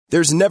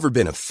There's never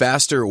been a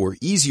faster or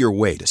easier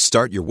way to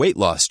start your weight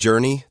loss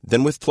journey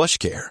than with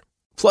PlushCare.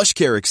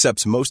 PlushCare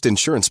accepts most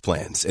insurance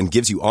plans and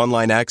gives you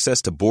online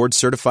access to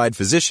board-certified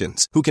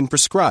physicians who can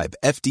prescribe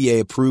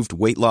FDA-approved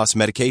weight loss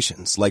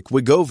medications like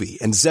Wegovy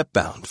and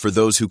Zepbound for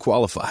those who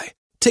qualify.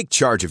 Take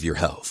charge of your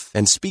health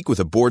and speak with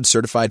a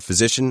board-certified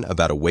physician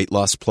about a weight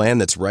loss plan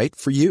that's right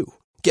for you.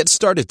 Get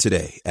started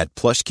today at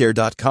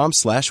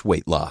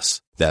plushcare.com/weight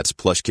loss. That's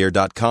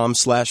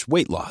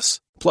plushcare.com/weight loss.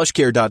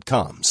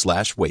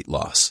 plushcare.com/weight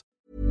loss.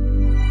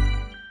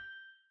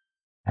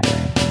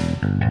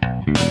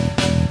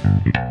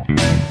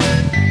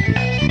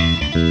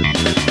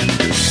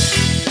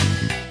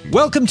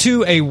 Welcome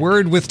to A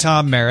Word with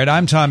Tom Merritt.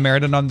 I'm Tom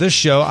Merritt, and on this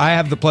show, I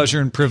have the pleasure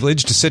and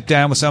privilege to sit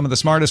down with some of the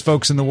smartest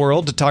folks in the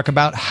world to talk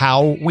about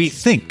how we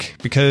think,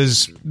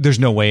 because there's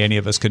no way any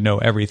of us could know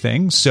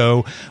everything.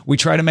 So we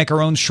try to make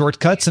our own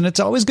shortcuts, and it's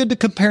always good to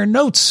compare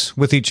notes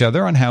with each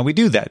other on how we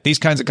do that. These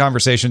kinds of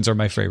conversations are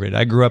my favorite.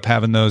 I grew up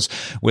having those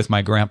with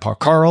my grandpa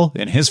Carl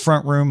in his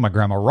front room, my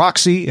grandma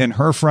Roxy in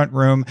her front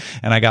room,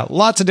 and I got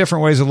lots of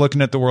different ways of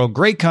looking at the world,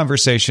 great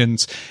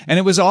conversations, and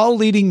it was all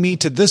leading me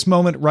to this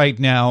moment right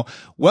now.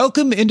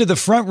 Welcome into the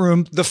front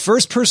room, the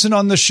first person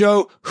on the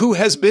show who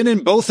has been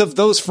in both of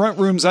those front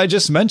rooms I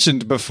just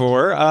mentioned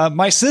before,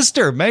 my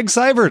sister, Meg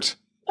Sybert.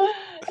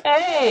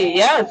 Hey,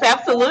 yes,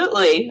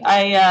 absolutely. And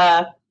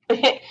I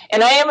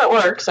am at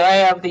work, so I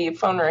have the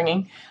phone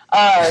ringing.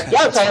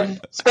 Yes, I've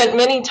spent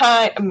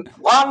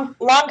long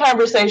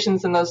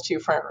conversations in those two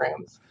front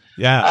rooms.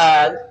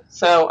 Yeah.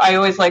 So I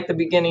always like the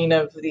beginning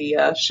of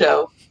the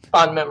show,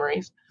 fond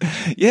memories.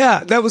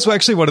 Yeah, that was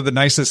actually one of the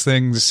nicest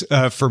things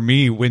for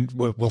me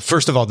well,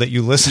 first of all, that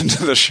you listened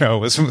to the show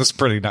was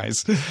pretty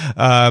nice.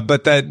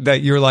 But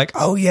that you're like,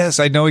 oh yes,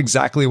 I know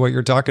exactly what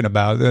you're talking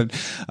about.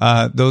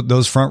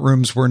 Those front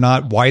rooms were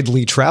not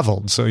widely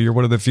traveled. So you're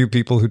one of the few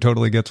people who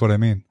totally gets what I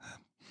mean.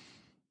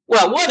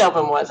 Well, one of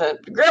them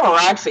wasn't. Grandma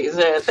Roxy's.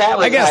 That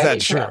was. I guess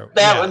that's true.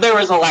 There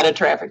was a lot of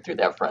traffic through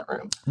that front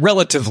room.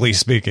 Relatively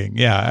speaking,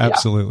 yeah,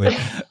 absolutely.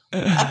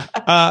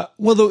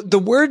 Well, the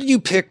word you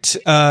picked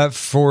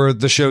for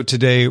the show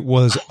today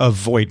was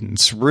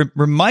avoidance.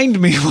 Remind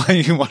me why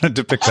you wanted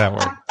to pick that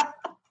word.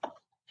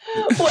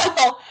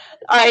 Well,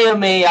 I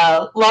am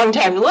a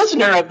longtime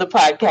listener of the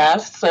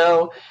podcast,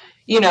 so.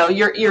 You know,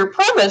 your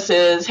premise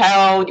is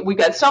how we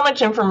got so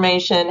much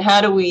information.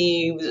 How do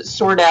we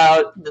sort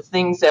out the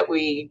things that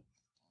the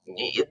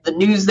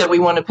news that we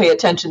want to pay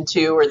attention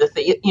to, or and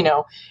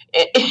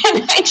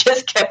I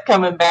just kept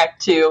coming back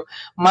to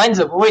mine's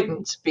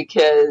avoidance,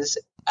 because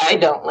I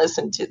don't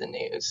listen to the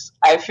news.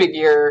 I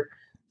figure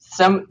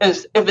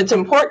if it's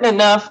important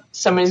enough,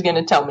 somebody's going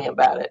to tell me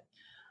about it.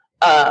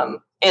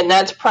 And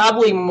that's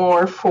probably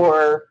more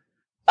for,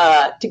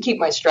 to keep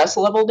my stress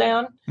level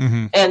down.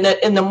 Mm-hmm.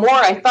 And the more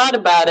I thought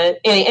about it,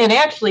 and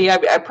actually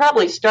I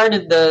probably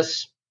started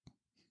this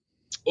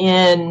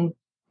in,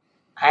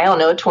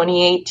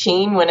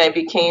 2018, when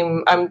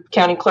I'm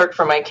county clerk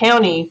for my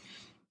county,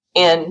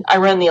 and I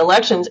run the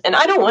elections, and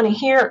I don't want to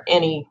hear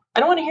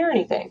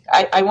anything.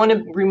 I want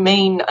to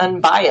remain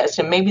unbiased,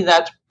 and maybe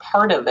that's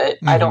part of it.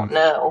 Mm-hmm. I don't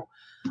know.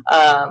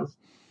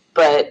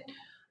 But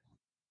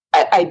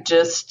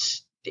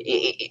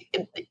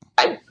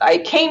I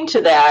came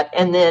to that,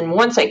 and then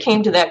once I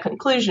came to that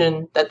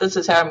conclusion that this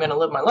is how I'm going to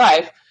live my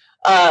life,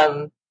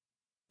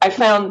 I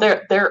found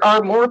there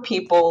are more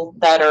people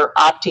that are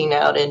opting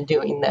out and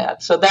doing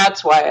that. So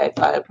that's why I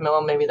thought,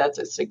 well, maybe that's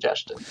a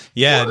suggestion.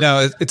 Yeah,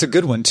 no, it's a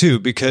good one too,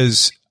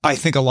 because I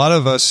think a lot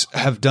of us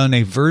have done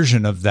a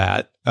version of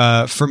that.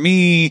 For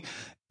me,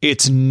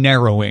 it's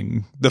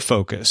narrowing the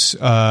focus,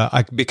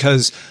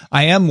 because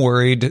I am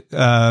worried,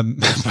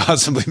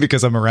 possibly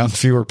because I'm around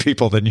fewer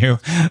people than you,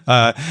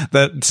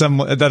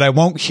 that I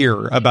won't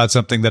hear about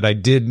something that I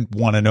did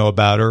want to know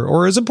about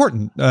or is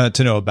important,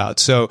 to know about.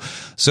 So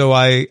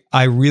I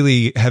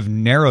really have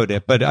narrowed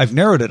it, but I've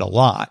narrowed it a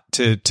lot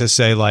to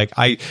say, like,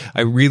 I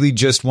really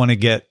just want to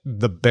get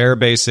the bare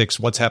basics,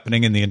 what's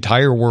happening in the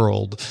entire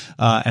world.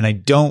 And I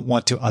don't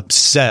want to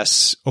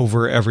obsess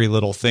over every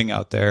little thing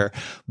out there,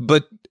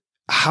 but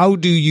how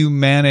do you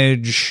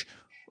manage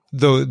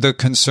the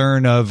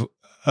concern of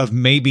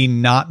maybe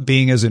not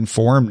being as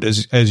informed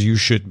as you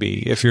should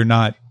be if you're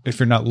not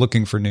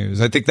looking for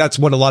news? I think that's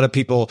what a lot of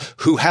people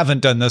who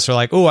haven't done this are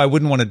like, oh, I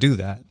wouldn't want to do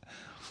that.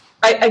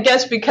 I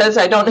guess because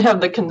I don't have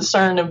the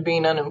concern of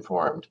being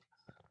uninformed.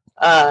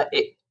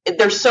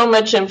 There's so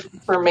much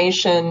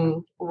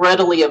information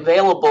readily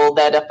available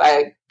that if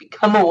I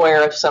become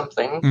aware of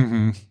something,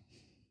 mm-hmm.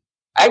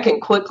 I can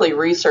quickly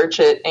research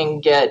it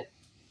and get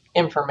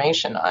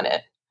information on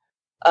it.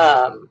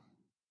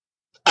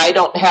 I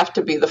don't have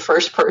to be the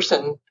first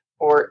person,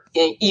 or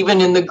even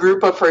in the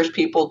group of first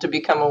people, to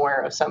become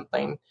aware of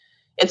something.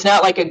 It's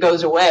not like it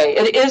goes away.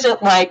 It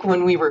isn't like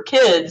when we were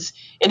kids,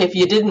 and if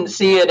you didn't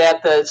see it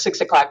at the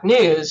 6 o'clock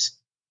news,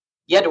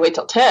 you had to wait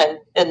till 10,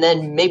 and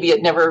then maybe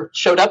it never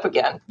showed up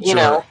again, you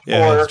know?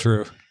 Yeah, that's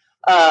true.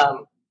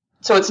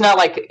 So it's not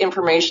like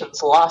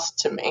information's lost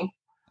to me.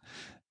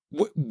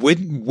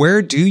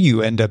 Where do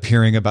you end up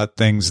hearing about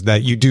things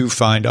that you do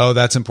find, oh,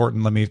 that's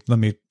important. Let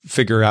me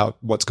figure out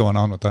what's going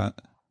on with that.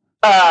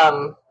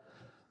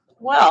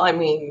 Well, I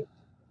mean,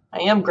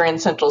 I am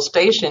Grand Central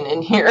Station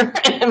in here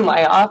in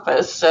my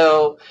office.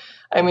 So,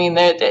 I mean,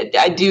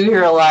 I do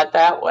hear a lot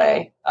that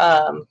way.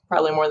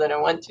 Probably more than I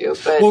want to,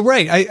 but. Well,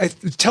 right. I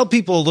tell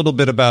people a little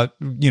bit about,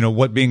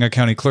 what being a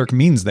county clerk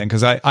means then.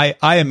 Cause I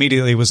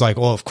immediately was like,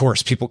 well, of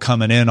course people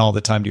coming in all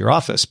the time to your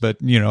office,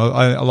 but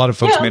a lot of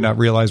folks may not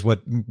realize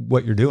what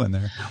you're doing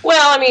there.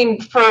 Well, I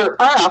mean,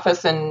 for our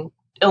office in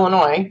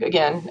Illinois,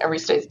 again, every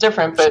state's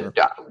different, but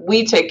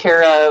we take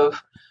care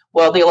of,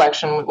 well, the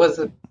election was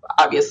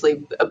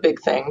obviously a big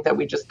thing that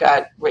we just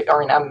got,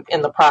 or I'm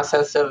in the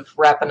process of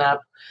wrapping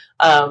up.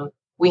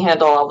 We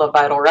handle all the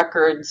vital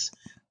records.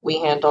 We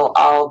handle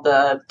all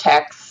the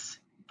tax,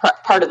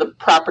 part of the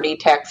property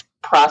tax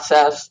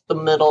process, the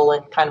middle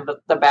and kind of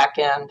the back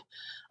end.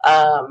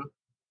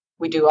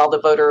 We do all the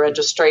voter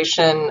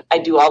registration. I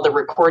do all the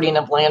recording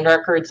of land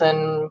records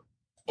in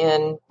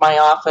my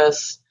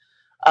office.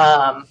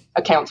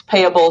 Accounts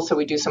payable, so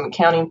we do some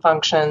accounting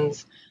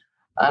functions.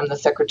 I'm the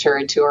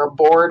secretary to our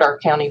board, our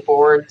county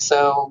board,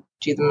 so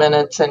do the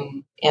minutes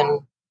and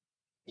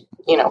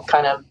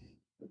kind of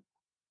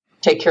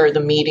take care of the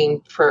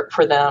meeting for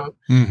them.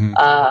 Mm-hmm.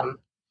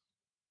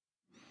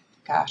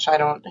 Gosh, I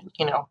don't,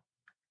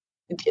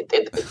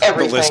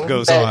 everything. The list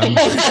goes on.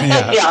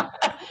 Yeah.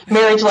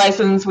 Marriage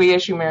license, we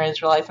issue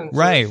marriage licenses.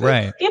 Right.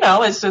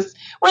 It's just,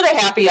 we're the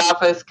happy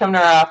office. Come to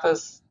our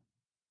office.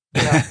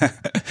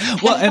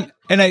 Well,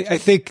 and I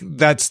think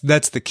that's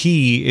the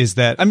key is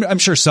that I'm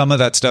sure some of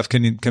that stuff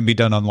can be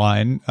done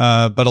online,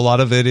 but a lot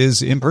of it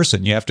is in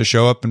person. You have to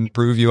show up and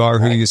prove you are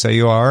who you say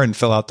you are and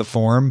fill out the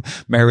form.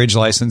 Marriage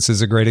license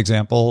is a great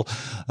example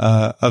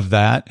of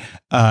that.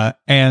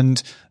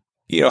 And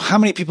how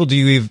many people do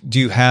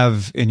you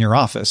have in your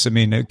office? I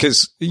mean,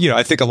 because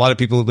I think a lot of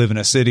people who live in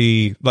a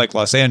city like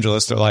Los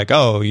Angeles, they're like,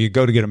 oh, you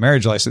go to get a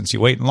marriage license, you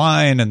wait in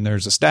line, and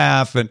there's a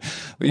staff, and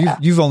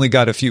you've only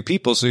got a few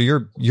people, so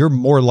you're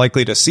more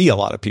likely to see a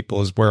lot of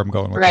people. Is where I'm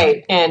going with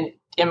right. That. And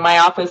in my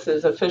office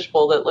is a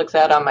fishbowl that looks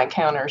out on my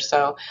counter.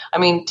 So, I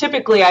mean,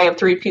 typically I have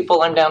 3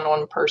 people. I'm down to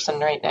 1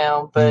 person right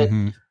now, but.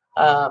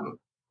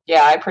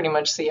 Yeah, I pretty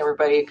much see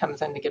everybody who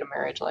comes in to get a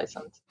marriage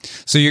license.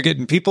 So you're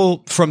getting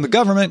people from the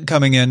government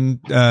coming in,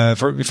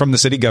 from the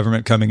city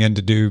government coming in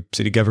to do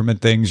city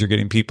government things. You're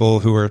getting people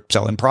who are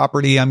selling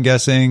property, I'm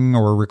guessing,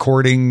 or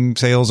recording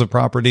sales of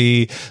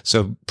property.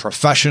 So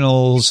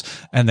professionals.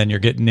 And then you're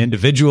getting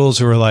individuals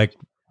who are like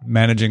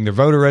managing their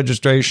voter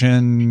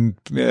registration,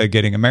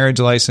 getting a marriage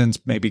license,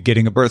 maybe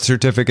getting a birth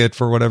certificate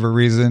for whatever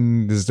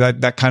reason. Is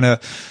that kind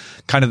of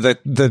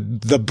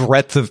the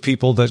breadth of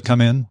people that come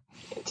in?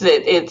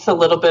 It's a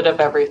little bit of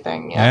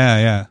everything.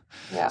 Yeah.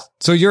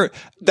 So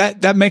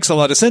that makes a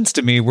lot of sense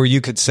to me, where you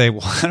could say,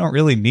 well, I don't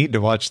really need to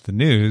watch the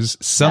news.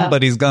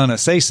 Somebody's going to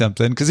say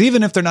something, because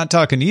even if they're not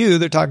talking to you,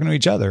 they're talking to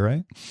each other,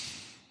 right?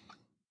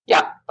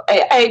 Yeah,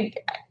 I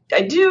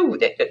do.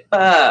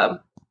 I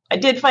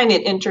did find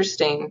it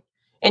interesting.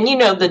 And,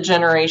 the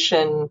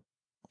generation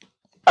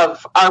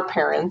of our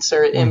parents,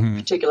 or in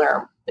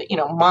particular,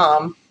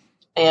 mom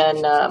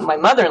and my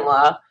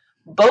mother-in-law,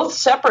 both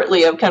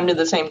separately have come to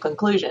the same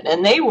conclusion.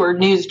 And they were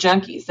news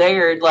junkies. They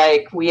are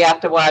like, we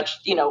have to watch,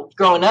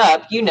 growing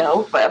up, 5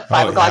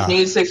 o'clock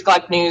news, 6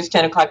 o'clock news,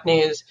 10 o'clock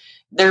news.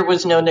 There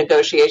was no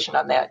negotiation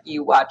on that.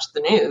 You watch the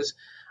news.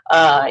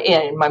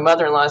 And my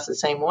mother-in-law is the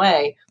same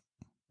way.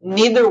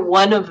 Neither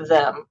one of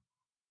them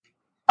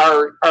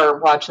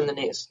are watching the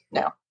news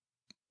now,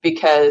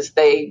 because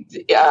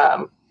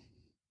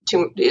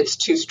it's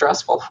too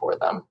stressful for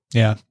them.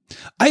 Yeah.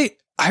 I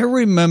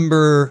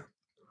remember,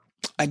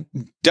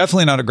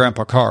 definitely not a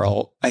Grandpa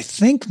Carl. I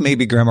think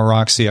maybe Grandma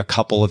Roxy a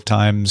couple of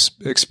times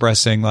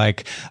expressing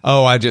like,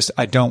 oh, I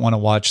don't want to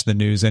watch the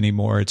news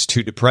anymore. It's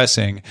too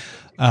depressing.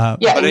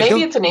 But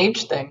maybe it's an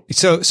age thing.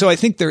 So I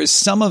think there is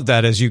some of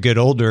that as you get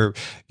older.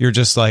 You're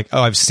just like,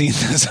 oh, I've seen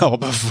this all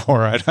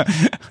before. I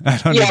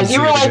don't. Yeah,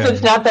 you realize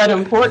it's not that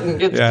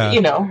important. It's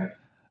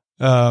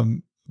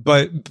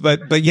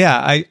But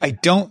yeah, I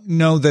don't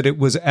know that it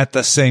was at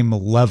the same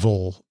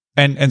level.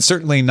 And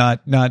certainly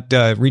not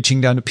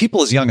reaching down to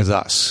people as young as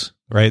us,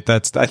 right? I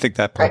think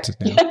that part's it.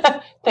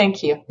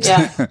 Thank you.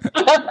 Yeah.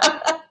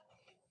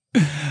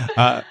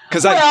 But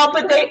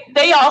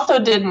they also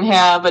didn't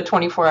have a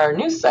 24-hour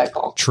news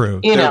cycle.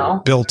 True.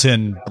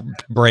 Built-in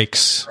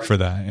breaks for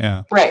that.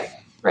 Yeah.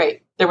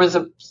 Right. There was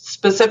a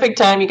specific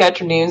time you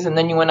got your news, and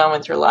then you went on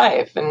with your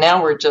life. And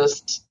now we're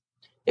just,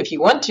 if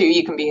you want to,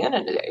 you can be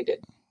inundated.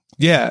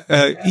 Yeah.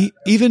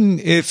 Even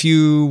if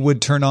you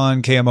would turn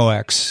on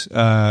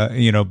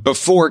KMOX,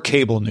 before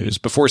cable news,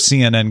 before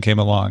CNN came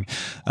along,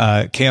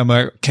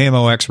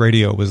 KMOX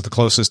radio was the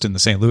closest in the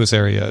St. Louis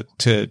area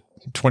to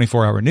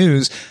 24-hour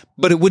news,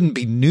 but it wouldn't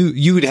be new.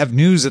 You would have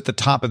news at the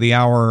top of the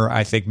hour,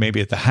 I think maybe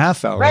at the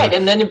half hour. Right.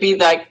 And then it'd be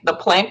like the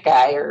plant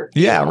guy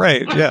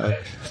right. Yeah.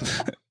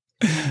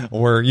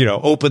 or,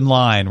 open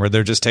line where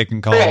they're just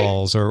taking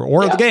calls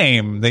or the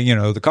game that,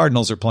 the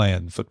Cardinals are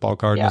playing, football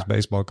Cardinals,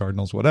 baseball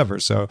Cardinals, whatever.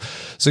 So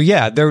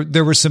yeah,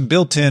 there were some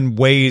built-in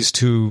ways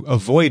to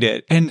avoid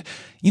it. And,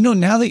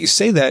 now that you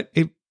say that,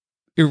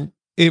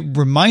 it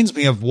reminds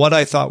me of what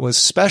I thought was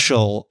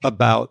special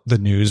about the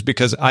news,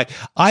 because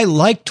I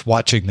liked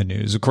watching the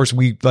news. Of course,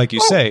 we, like you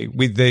say,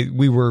 we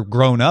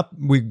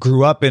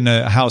grew up in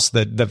a house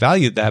that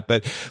valued that,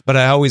 but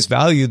I always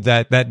valued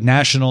that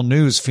national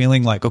news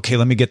feeling like, okay,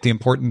 let me get the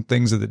important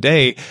things of the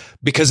day,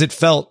 because it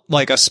felt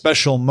like a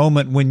special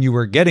moment when you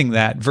were getting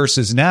that,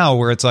 versus now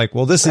where it's like,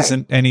 well, this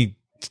isn't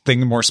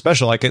anything more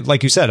special.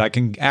 Like you said, I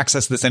can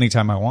access this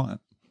anytime I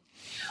want.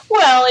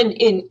 Well,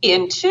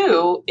 in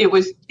two, it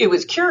was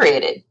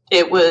curated.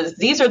 It was,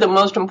 these are the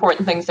most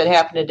important things that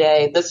happen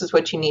today. This is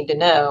what you need to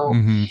know.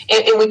 Mm-hmm.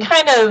 And we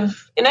kind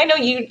of, and I know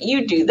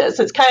you do this,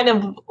 it's kind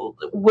of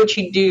what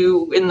you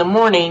do in the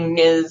morning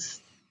is,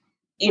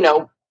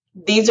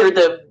 these are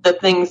the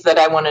things that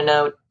I want to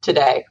know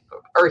today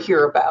or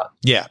hear about.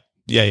 Yeah.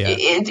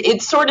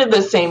 It's sort of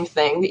the same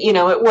thing.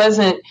 It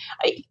wasn't,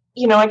 I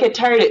get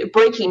tired of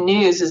breaking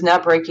news is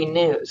not breaking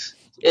news.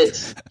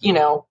 It's,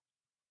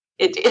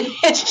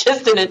 It's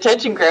just an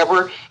attention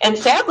grabber. And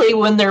sadly,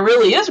 when there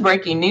really is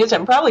breaking news,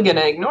 I'm probably going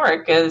to ignore it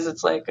because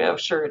it's like, oh,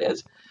 sure it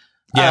is.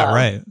 Yeah,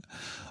 right.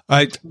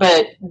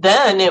 But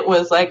then it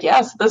was like,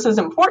 yes, this is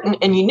important.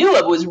 And you knew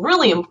it was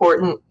really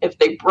important if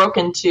they broke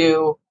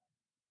into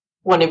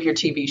one of your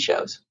TV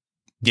shoshows.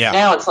 Yeah.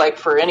 Now it's like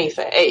for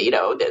anything,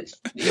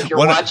 if you're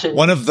watching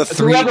one of the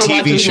three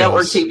TV shows.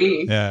 Network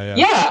TV.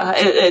 Yeah.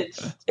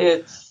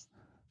 It's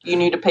you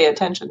need to pay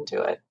attention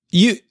to it.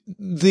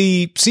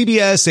 The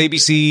CBS,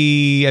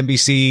 ABC,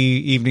 NBC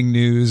evening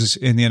news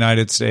in the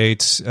United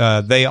States,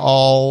 they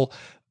all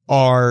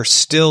are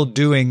still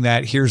doing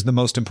that. Here's the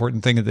most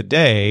important thing of the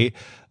day.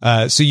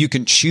 So you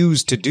can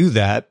choose to do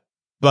that.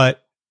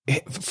 But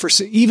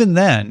even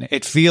then,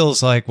 it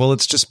feels like, well,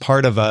 it's just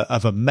part of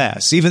a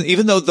mess.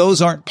 Even though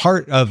those aren't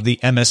part of the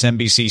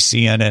MSNBC,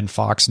 CNN,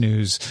 Fox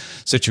News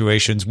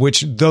situations,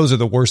 which those are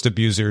the worst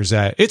abusers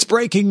at. It's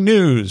breaking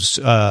news.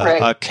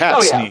 A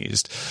cat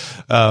sneezed.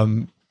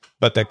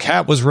 But the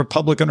cat was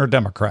Republican or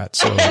Democrat.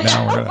 So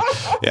now we're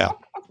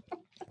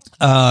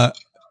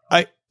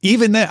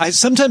gonna,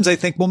 sometimes I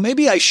think, well,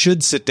 maybe I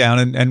should sit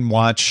down and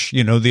watch,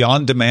 the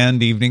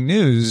on-demand evening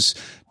news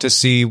to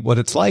see what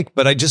it's like,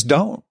 but I just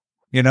don't,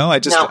 I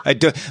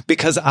do,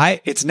 because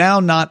it's now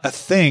not a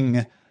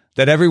thing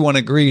that everyone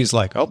agrees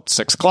like,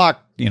 6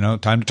 o'clock,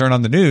 time to turn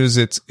on the news.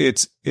 It's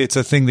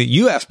a thing that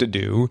you have to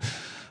do.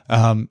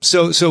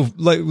 So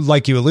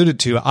like you alluded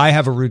to, I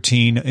have a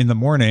routine in the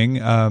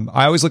morning.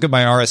 I always look at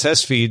my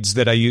RSS feeds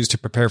that I use to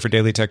prepare for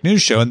Daily Tech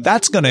News Show, and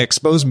that's going to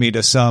expose me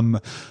to some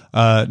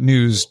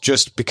news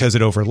just because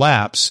it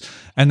overlaps.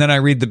 And then I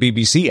read the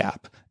BBC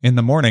app in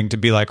the morning to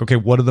be like, okay,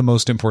 what are the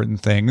most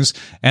important things?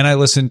 And I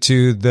listen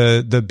to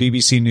the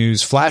BBC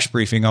News flash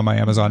briefing on my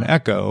Amazon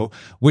Echo,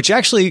 which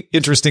actually,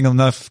 interesting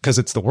enough, because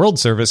it's the World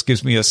Service,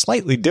 gives me a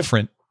slightly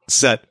different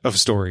set of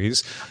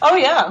stories. Oh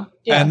yeah.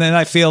 And then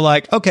I feel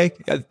like, okay,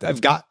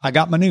 I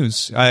got my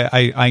news.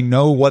 I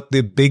know what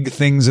the big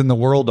things in the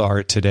world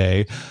are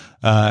today.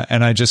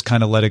 And I just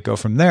kind of let it go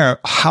from there.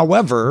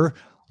 However,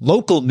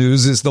 local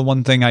news is the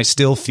one thing I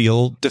still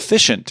feel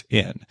deficient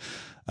in.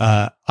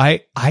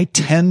 I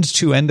tend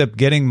to end up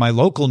getting my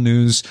local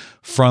news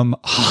from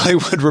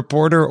Hollywood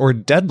Reporter or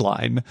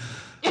Deadline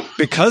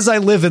because I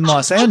live in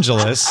Los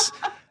Angeles.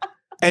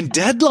 And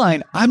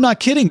Deadline, I'm not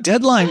kidding.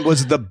 Deadline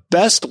was the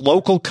best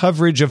local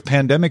coverage of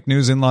pandemic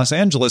news in Los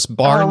Angeles,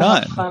 bar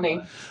none. That's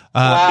funny.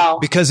 Wow.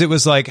 Because it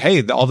was like,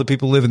 hey, all the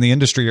people who live in the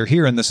industry are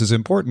here and this is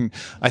important.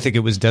 I think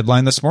it was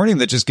Deadline this morning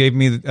that just gave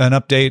me an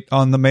update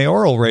on the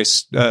mayoral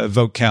race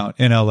vote count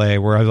in LA,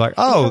 where I was like,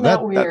 oh,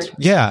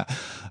 that's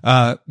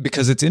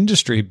because it's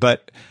industry.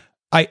 But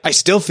I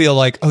still feel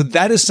like,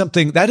 that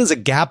is a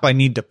gap I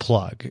need to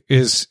plug,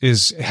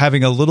 is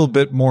having a little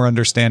bit more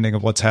understanding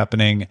of what's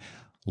happening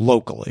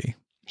locally.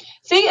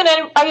 See, and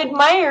I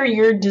admire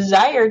your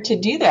desire to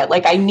do that.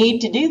 Like, I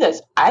need to do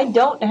this. I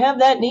don't have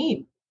that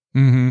need.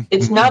 Mm-hmm.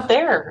 It's not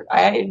there.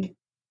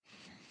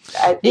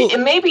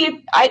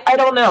 Maybe I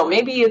don't know.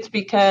 Maybe it's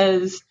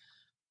because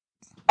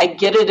I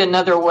get it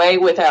another way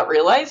without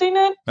realizing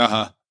it.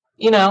 Uh-huh.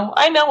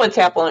 I know what's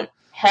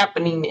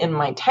happening in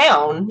my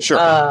town.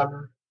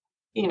 Sure.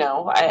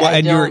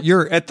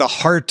 You're at the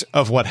heart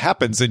of what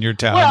happens in your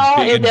town,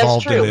 being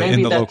involved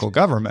in the local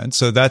government.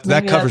 So that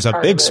covers a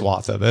big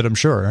swath of it, I'm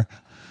sure.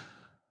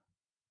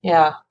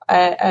 Yeah.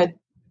 I'm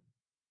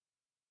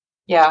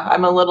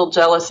a little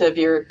jealous of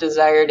your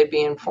desire to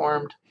be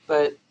informed,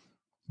 but.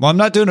 Well, I'm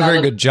not doing a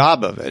very good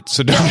job of it,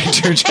 so don't be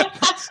too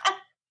jealous.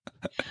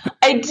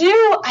 I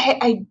do.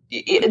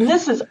 And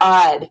this is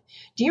odd.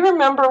 Do you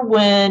remember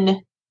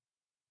when,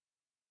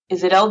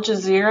 is it Al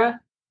Jazeera?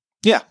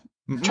 Yeah.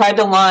 Mm-hmm. Tried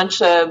to launch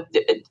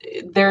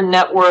their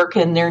network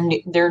and their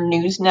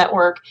news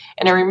network.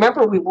 And I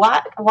remember we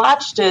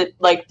watched it,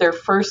 like their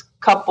first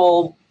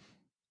couple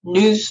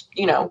news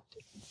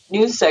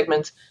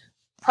segments.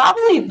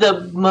 Probably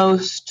the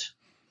most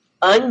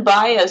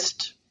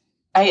unbiased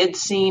I had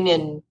seen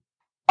in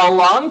a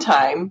long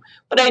time,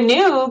 but I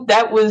knew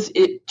that was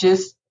it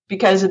just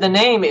because of the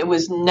name. It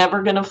was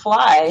never going to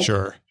fly.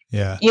 Sure.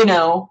 Yeah.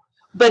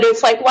 But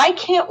it's like, why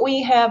can't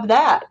we have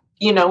that?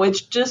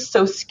 It's just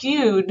so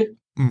skewed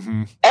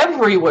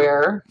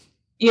everywhere,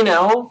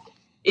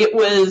 It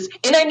was,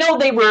 and I know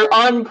they were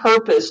on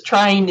purpose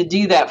trying to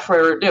do that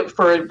for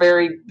a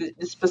very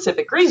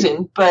specific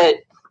reason, but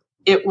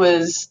it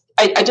was,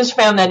 I just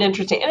found that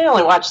interesting. And I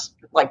only watched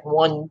like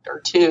one or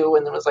two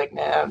and then was like,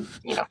 nah,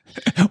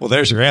 Well,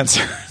 there's your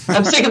answer.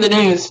 I'm sick of the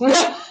news.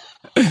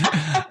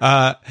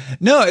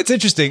 No, it's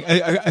interesting.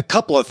 A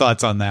couple of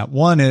thoughts on that.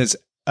 One is,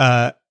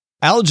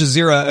 Al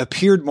Jazeera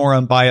appeared more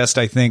unbiased,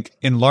 I think,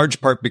 in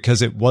large part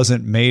because it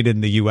wasn't made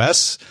in the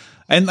US.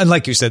 And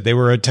like you said, they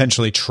were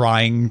intentionally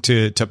trying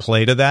to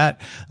play to that.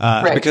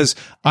 Right. Because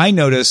I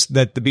noticed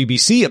that the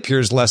BBC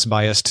appears less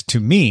biased to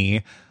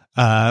me,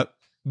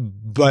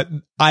 but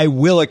I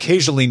will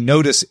occasionally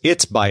notice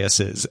its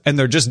biases, and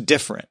they're just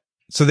different.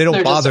 So they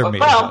don't bother me.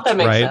 Well, that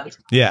makes right? sense.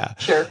 Yeah.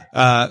 Sure.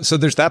 So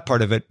there's that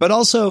part of it. But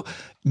also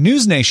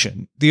News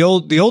Nation, the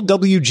old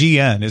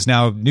WGN is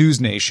now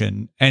News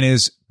Nation and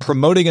is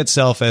promoting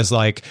itself as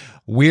like,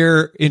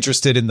 we're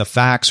interested in the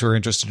facts. We're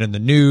interested in the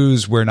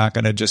news. We're not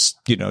going to just,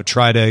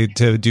 try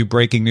to do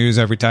breaking news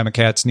every time a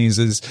cat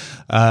sneezes.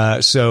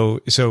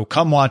 So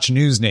come watch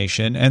News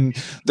Nation. And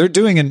they're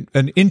doing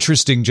an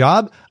interesting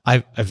job.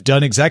 I've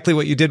done exactly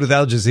what you did with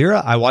Al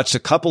Jazeera. I watched a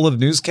couple of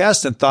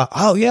newscasts and thought,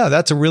 oh yeah,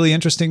 that's a really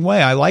interesting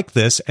way. I like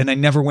this. And I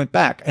never went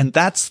back. And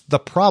that's the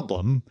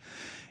problem.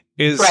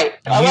 Right.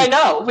 I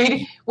know.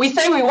 We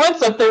say we want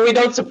something, we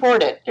don't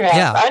support it.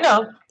 Yeah. I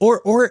know.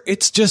 Or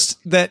it's just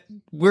that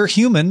we're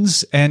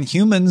humans, and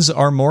humans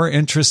are more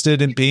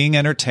interested in being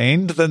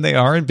entertained than they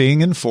are in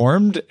being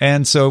informed.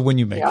 And so when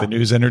you make the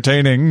news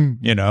entertaining,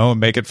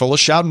 make it full of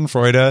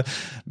schadenfreude,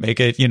 make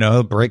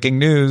it, breaking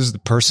news, the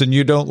person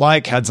you don't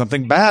like had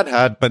something bad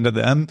happen to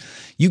them,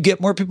 you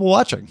get more people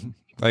watching.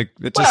 Or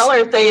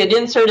if they had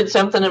inserted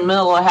something in the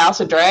middle of House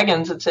of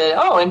Dragons and said,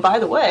 oh, and by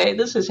the way,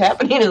 this is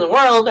happening in the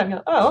world. I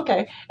go, oh,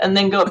 okay. And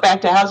then go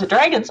back to House of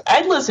Dragons.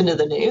 I'd listen to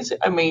the news.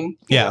 I mean,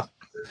 yeah.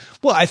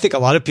 Well, I think a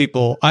lot of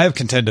people, I have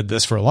contended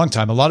this for a long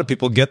time. A lot of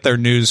people get their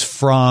news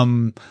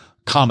from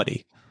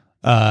comedy.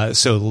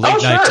 So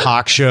late night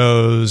talk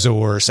shows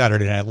or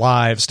Saturday Night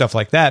Live, stuff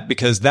like that,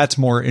 because that's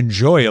more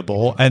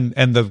enjoyable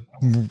and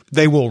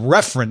they will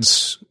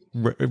reference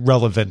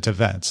relevant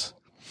events.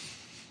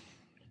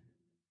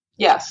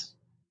 Yes.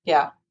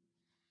 Yeah.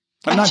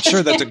 I'm not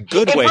sure that's a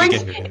good way to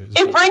get your news.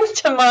 It brings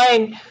to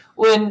mind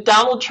when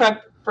Donald Trump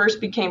first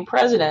became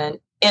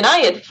president, and I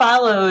had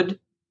followed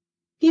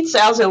Pete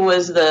Salza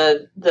was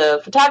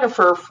the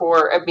photographer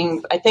for,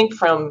 I think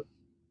from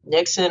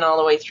Nixon all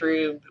the way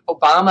through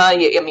Obama.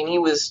 I mean,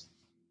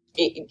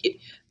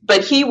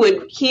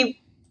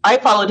 I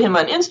followed him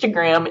on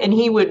Instagram, and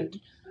he would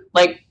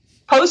like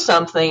post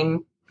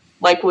something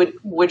like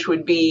which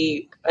would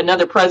be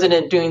another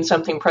president doing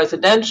something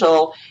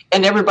presidential,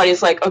 and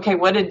everybody's like, okay,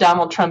 what did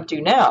Donald Trump do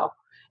now?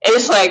 And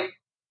it's like,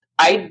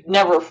 I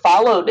never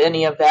followed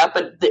any of that,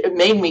 but it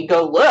made me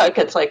go look.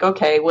 It's like,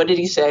 okay, what did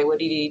he say? What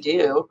did he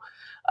do?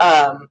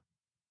 I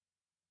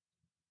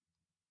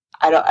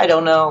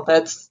don't know.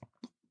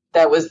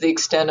 That was the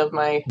extent of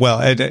my. Well,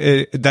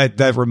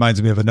 that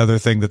reminds me of another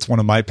thing that's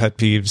one of my pet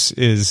peeves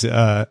is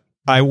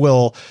I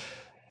will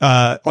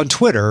on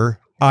Twitter.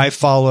 I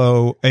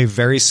follow a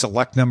very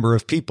select number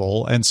of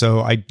people. And so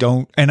I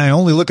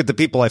only look at the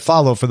people I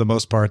follow for the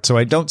most part. So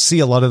I don't see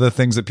a lot of the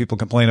things that people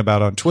complain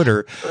about on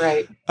Twitter.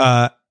 Right.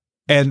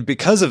 And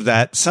because of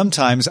that,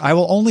 sometimes I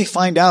will only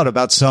find out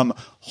about some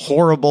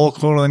horrible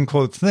quote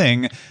unquote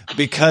thing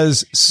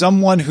because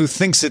someone who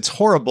thinks it's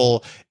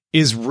horrible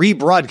is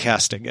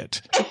rebroadcasting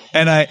it.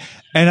 And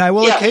I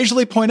will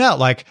occasionally point out,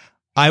 like,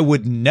 I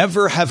would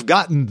never have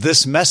gotten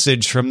this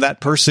message from that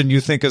person you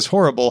think is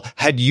horrible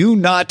had you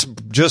not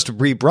just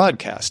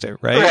rebroadcast it,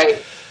 right?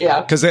 Right.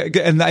 Yeah.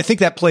 And I think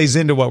that plays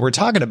into what we're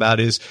talking about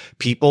is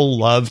people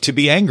love to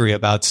be angry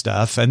about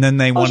stuff, and then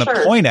they want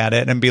to point at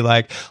it and be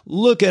like,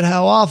 look at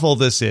how awful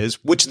this is,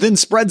 which then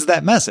spreads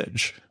that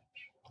message.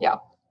 Yeah.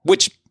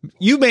 Which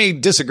you may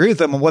disagree with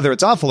them on whether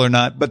it's awful or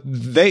not, but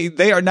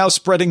they are now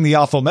spreading the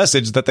awful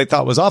message that they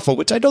thought was awful,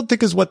 which I don't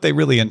think is what they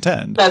really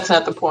intend. That's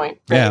not the point.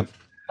 Right? Yeah.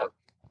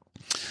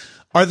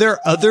 Are there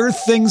other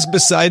things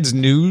besides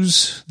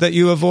news that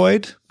you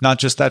avoid? Not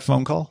just that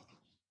phone call?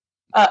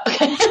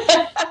 I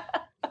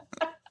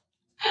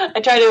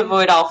try to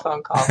avoid all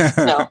phone calls.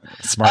 No.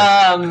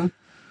 Smart.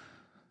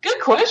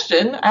 Good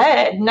question.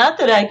 Not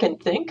that I can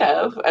think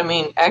of. I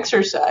mean,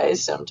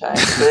 exercise sometimes,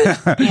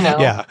 but,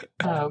 yeah.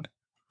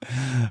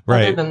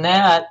 Right. Other than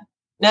that,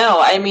 no,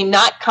 I mean,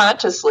 not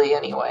consciously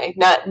anyway.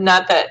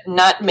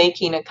 Not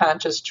making a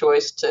conscious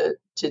choice to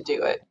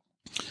do it.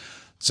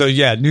 So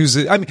yeah, news.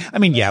 I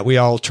mean, yeah, we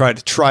all try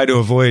to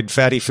avoid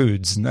fatty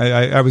foods. And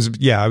I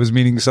was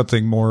meaning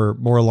something more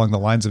along the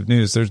lines of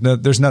news.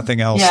 There's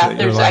nothing else.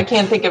 Yeah, I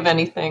can't think of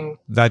anything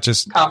that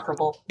just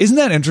comparable. Isn't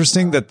that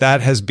interesting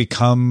that has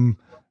become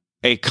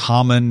a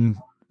common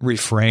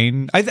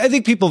refrain? I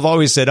think people have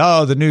always said,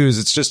 "Oh, the news,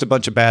 it's just a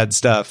bunch of bad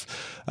stuff.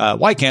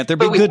 Why can't there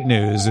be good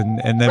news?" And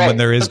then when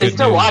there is good news, they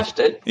still watched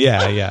it.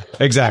 Yeah,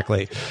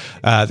 exactly.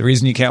 The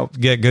reason you can't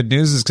get good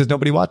news is because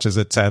nobody watches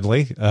it,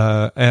 sadly.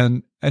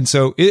 And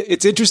so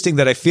it's interesting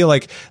that I feel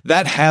like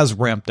that has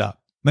ramped up.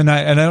 And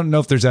I don't know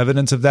if there's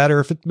evidence of that,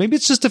 or if maybe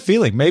it's just a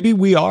feeling. Maybe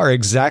we are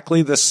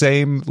exactly the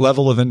same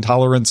level of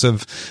intolerance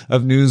of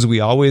news we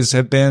always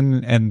have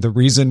been. And the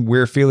reason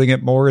we're feeling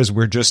it more is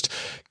we're just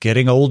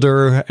getting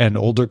older, and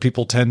older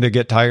people tend to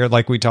get tired,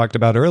 like we talked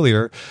about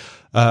earlier.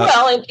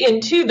 Well,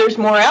 and two, there's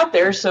more out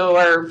there,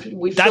 so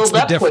we filled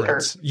up quicker.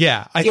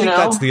 Yeah, I think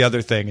that's the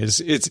other thing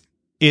is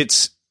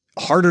it's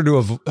harder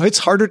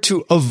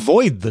to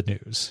avoid the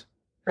news.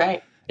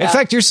 Right. In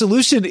fact, your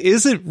solution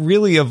isn't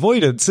really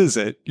avoidance, is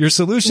it? Your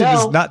solution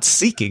is not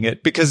seeking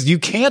it, because you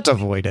can't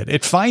avoid it.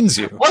 It finds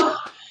you.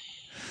 Well,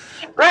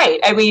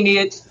 right. I mean,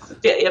 it's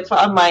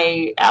on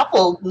my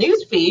Apple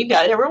news feed.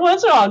 Every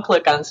once in a while I'll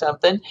click on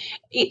something.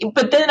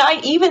 But then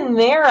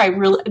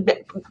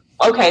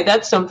okay,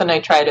 that's something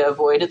I try to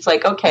avoid. It's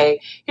like, okay,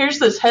 here's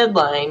this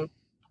headline,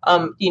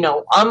 on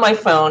my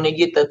phone, and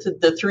get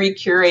the 3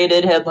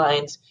 curated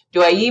headlines.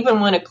 Do I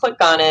even want to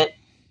click on it?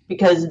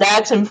 Because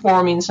that's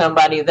informing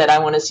somebody that I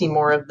want to see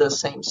more of the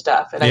same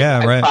stuff. And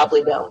I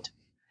probably don't,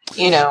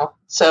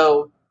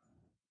 so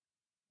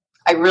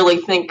I really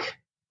think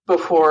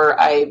before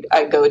I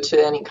go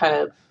to any kind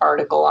of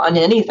article on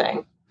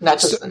anything, not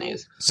just the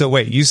news. So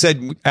wait, you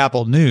said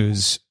Apple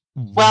News.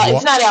 Well,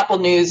 it's not Apple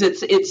News.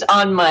 It's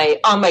on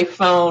my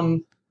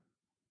phone,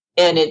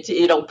 and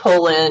it'll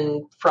pull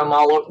in from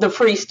all of the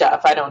free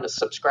stuff. I don't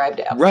subscribe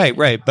to Apple.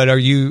 Right. But are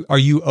you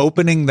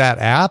opening that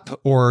app,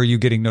 or are you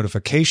getting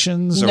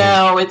notifications? Or?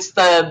 No, it's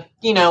the,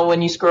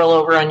 when you scroll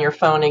over on your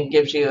phone, it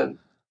gives you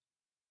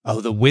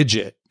the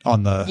widget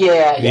on the.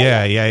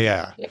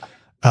 Yeah.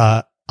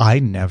 I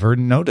never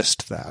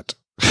noticed that.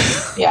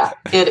 Yeah.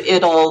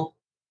 It'll.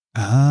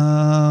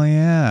 Oh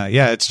yeah.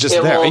 Yeah. It's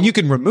just there, and you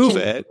can remove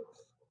it.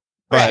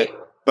 Right.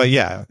 But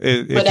yeah,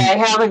 I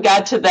haven't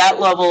got to that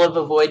level of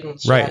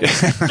avoidance yet.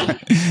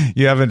 Right.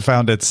 You haven't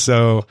found it.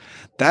 So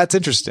that's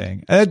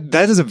interesting.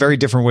 That is a very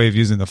different way of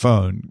using the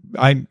phone.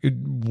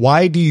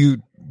 Why do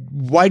you,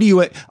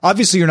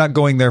 obviously you're not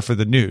going there for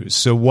the news.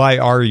 So why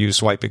are you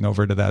swiping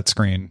over to that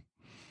screen?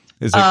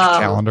 Is it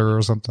calendar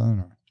or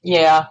something?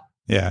 Yeah.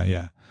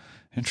 Yeah.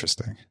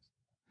 Interesting.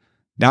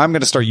 Now I'm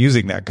going to start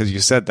using that because you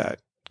said that,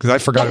 because I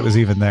forgot it was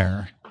even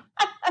there.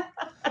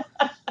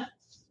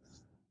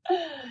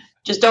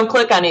 Just don't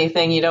click on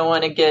anything. You don't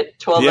want to get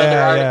 12 other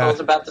articles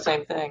about the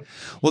same thing.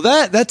 Well,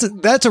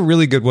 that's a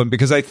really good one,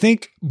 because I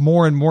think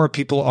more and more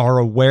people are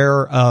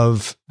aware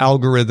of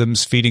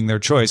algorithms feeding their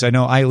choice. I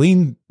know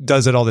Eileen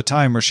does it all the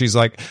time, where she's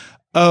like,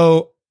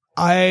 "Oh,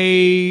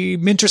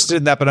 I'm interested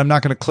in that, but I'm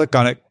not going to click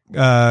on it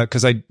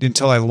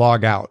until I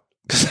log out,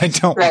 because I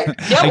don't." Right.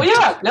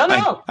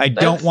 I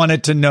don't want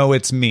it to know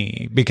it's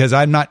me, because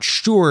I'm not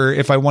sure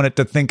if I want it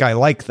to think I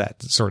like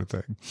that sort of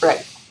thing.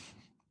 Right.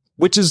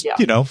 Which is,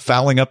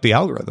 fouling up the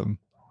algorithm.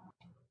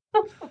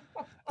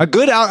 A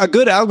good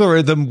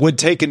algorithm would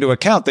take into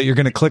account that you're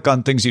going to click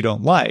on things you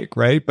don't like,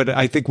 right? But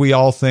I think we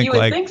all think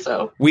think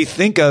so. We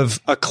think of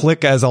a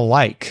click as a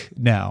like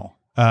now,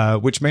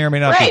 which may or may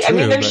not be true. I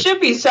mean, there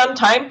should be some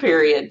time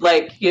period.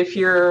 Like if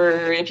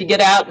you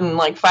get out in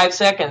like 5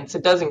 seconds,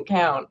 it doesn't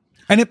count.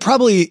 And it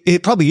probably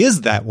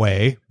is that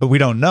way, but we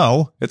don't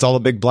know. It's all a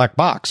big black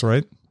box,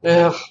 right?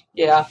 Ugh,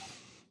 yeah.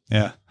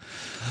 Yeah.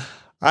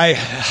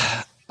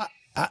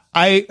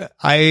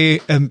 I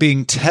am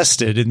being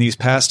tested in these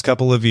past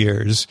couple of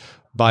years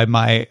by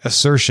my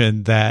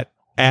assertion that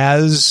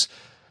as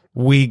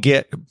we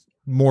get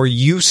more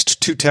used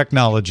to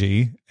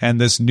technology and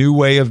this new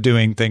way of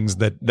doing things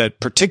that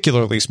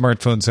particularly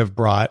smartphones have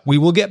brought, we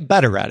will get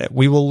better at it.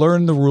 We will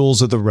learn the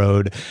rules of the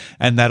road,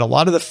 and that a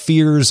lot of the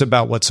fears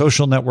about what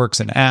social networks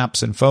and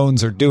apps and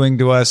phones are doing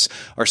to us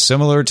are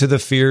similar to the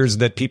fears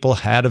that people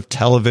had of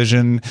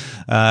television,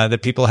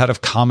 that people had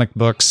of comic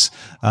books,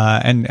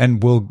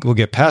 and we'll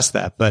get past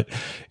that. But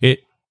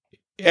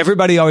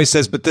everybody always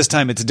says, but this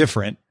time it's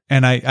different.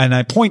 And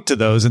I point to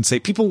those and say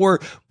people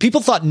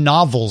thought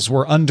novels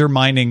were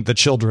undermining the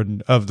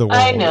children of the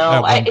world. I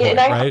know.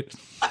 Right?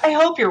 I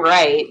hope you're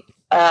right.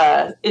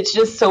 It's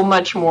just so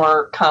much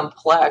more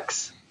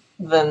complex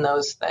than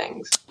those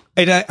things.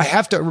 And I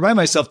have to remind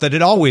myself that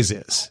it always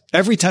is.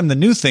 Every time the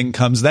new thing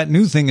comes, that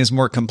new thing is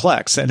more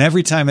complex. And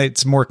every time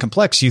it's more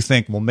complex, you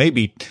think, well,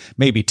 maybe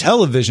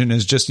television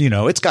is just,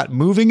 it's got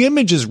moving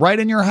images right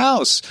in your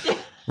house,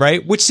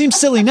 right? Which seems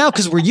silly now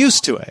because we're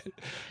used to it.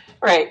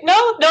 Right.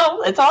 No,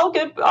 it's all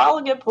good. All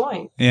a good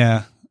point.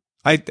 Yeah.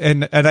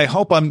 I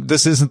hope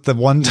this isn't the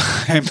one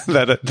time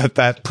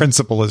that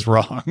principle is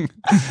wrong.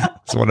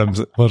 That's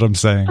what I'm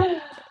saying.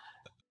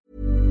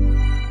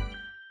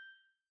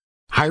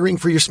 Hiring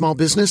for your small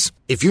business?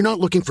 If you're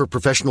not looking for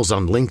professionals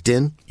on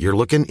LinkedIn, you're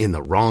looking in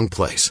the wrong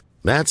place.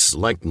 That's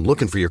like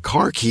looking for your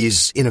car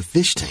keys in a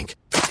fish tank.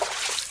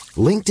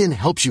 LinkedIn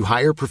helps you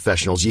hire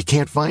professionals you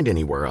can't find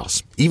anywhere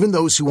else, even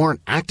those who aren't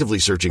actively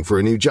searching for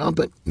a new job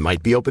but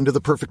might be open to the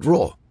perfect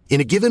role. In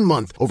a given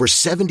month, over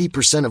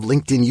 70% of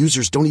LinkedIn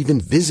users don't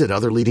even visit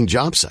other leading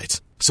job sites.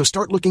 So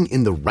start looking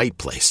in the right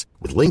place.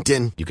 With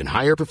LinkedIn, you can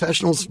hire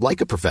professionals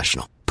like a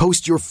professional.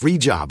 Post your free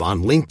job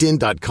on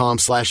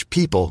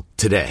linkedin.com/people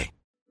today.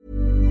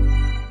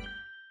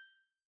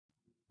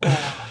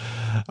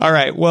 All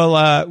right.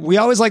 Well, we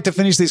always like to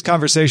finish these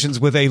conversations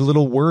with a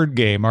little word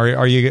game.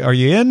 Are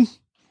you in?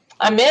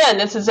 I'm in.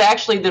 This is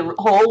actually the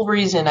whole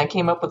reason I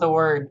came up with a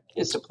word,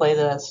 is to play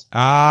this.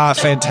 Ah,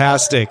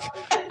 fantastic.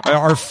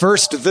 Our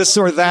first this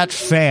or that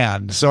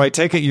fan. So I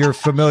take it you're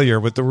familiar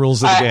with the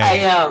rules of the game. I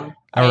am.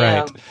 All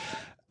right.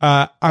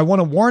 I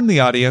want to warn the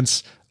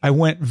audience, I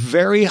went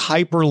very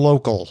hyper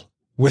local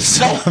with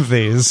some of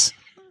these.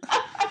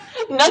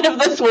 None of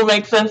this will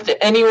make sense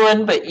to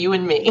anyone but you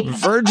and me.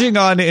 Verging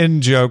on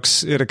in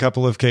jokes in a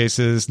couple of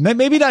cases.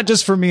 Maybe not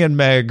just for me and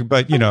Meg,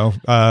 but,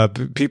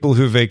 people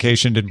who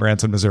vacationed in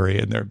Branson, Missouri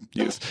in their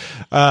youth.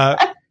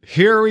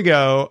 Here we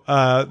go.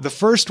 The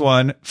first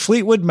one,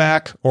 Fleetwood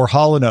Mac or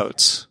Hall &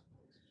 Oates?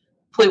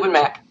 Fleetwood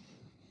Mac.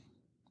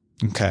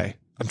 Okay.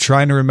 I'm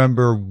trying to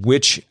remember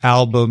which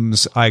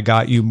albums I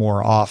got you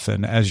more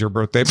often as your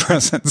birthday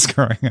presents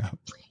growing up.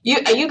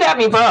 You got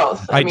me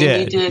both. I mean,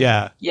 did. You did.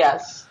 Yeah.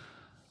 Yes.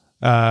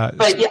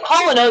 But yeah,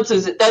 Hall &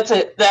 Oates that's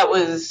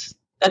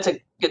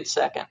a good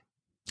second.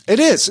 It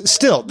is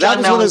still. That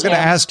was what I was going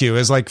to ask you.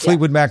 Is like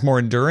Fleetwood Mac more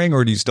enduring,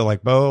 or do you still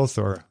like both?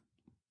 Or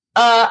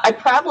I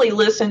probably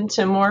listen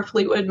to more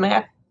Fleetwood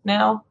Mac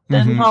now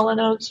than Hall &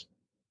 Oates.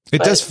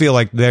 It does feel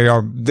like they're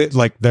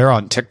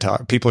on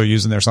TikTok. People are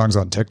using their songs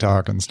on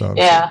TikTok and stuff.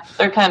 Yeah,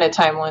 they're kind of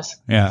timeless.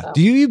 Yeah. So.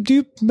 Do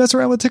you mess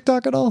around with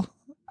TikTok at all?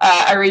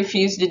 I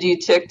refuse to do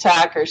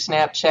TikTok or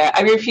Snapchat.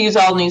 I refuse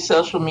all new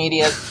social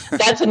media.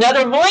 That's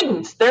another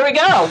avoidance. There we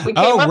go. We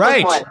came up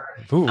with one.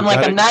 Ooh,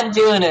 I'm not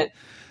doing it.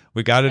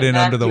 We got it in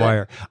under the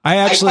wire.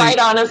 I quite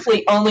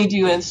honestly only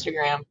do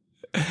Instagram.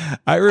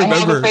 I remember. I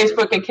have a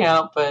Facebook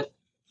account, but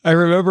I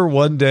remember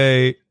one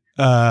day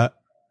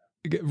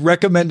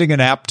recommending an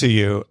app to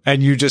you,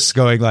 and you just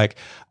going like,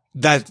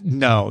 "That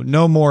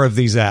no more of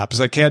these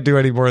apps. I can't do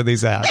any more of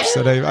these apps."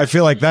 And I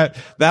feel like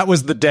that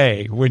was the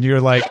day when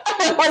you're like,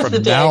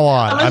 from now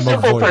on, I'm a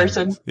simple avoiding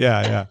person.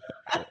 Yeah.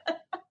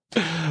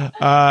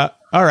 All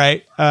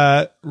right.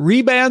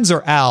 Rebands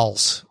or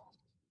owls?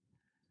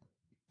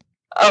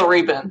 Oh,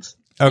 Rebands.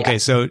 Okay,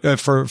 so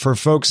for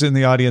folks in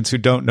the audience who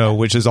don't know,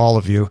 which is all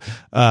of you,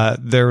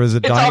 there was a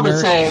diner. All the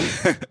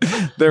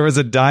same. There was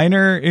a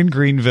diner in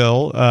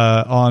Greenville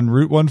on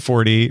Route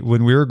 140.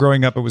 When we were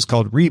growing up, it was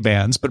called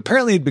Rebands, but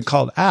apparently it'd been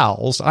called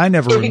Owls. I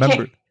never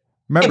remembered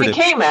it.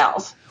 Became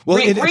Owls. Well,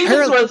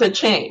 Rebands was a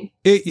chain.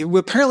 It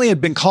apparently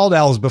had been called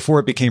Owls before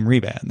it became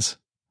Rebands.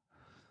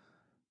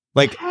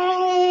 Like,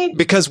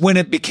 because when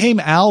it became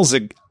Owls,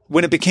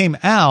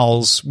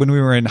 when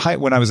we were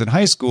when I was in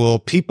high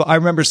school, I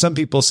remember some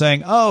people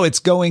saying, "Oh, it's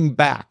going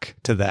back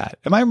to that."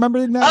 Am I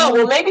remembering that? Oh,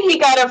 well, maybe he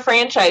got a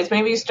franchise.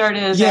 Maybe he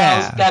started as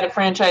Owls, got a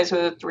franchise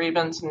with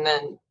Rebands, and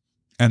then.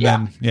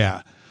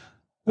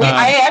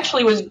 I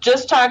actually was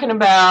just talking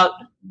about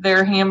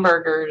their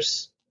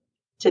hamburgers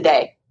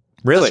today.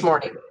 Really? This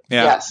morning.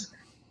 Yeah. Yes.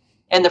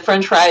 And the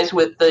French fries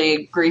with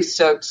the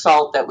grease-soaked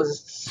salt, that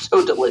was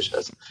so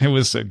delicious. It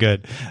was so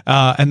good.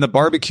 And the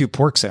barbecue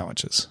pork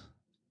sandwiches.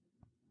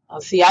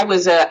 See, I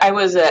was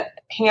a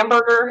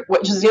hamburger,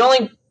 which is the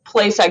only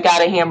place I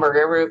got a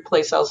hamburger. Every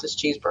place sells is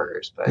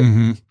cheeseburgers, but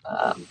and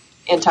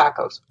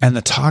tacos. And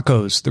the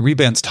tacos, the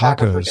Rebands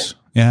tacos.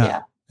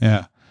 Yeah.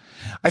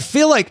 I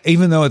feel like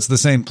even though it's the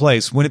same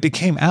place, when it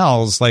became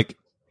Owls, like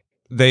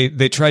they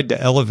tried to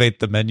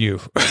elevate the menu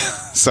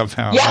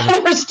somehow. Yeah,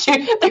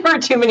 there were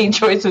too many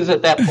choices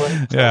at that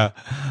point. So.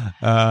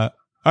 Yeah.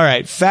 All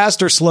right,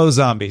 fast or slow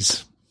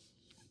zombies?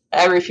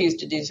 I refuse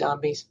to do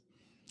zombies.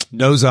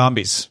 No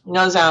zombies.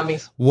 No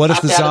zombies. What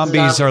if the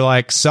zombies are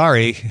like,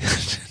 sorry,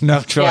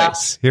 no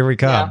choice. Here we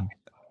come.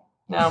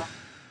 Yeah. No.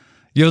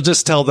 You'll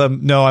just tell them,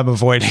 no, I'm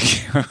avoiding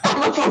you.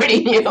 I'm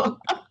avoiding you.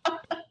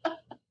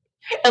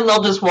 And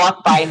they'll just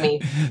walk by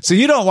me. So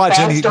you don't watch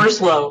fast or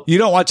slow. You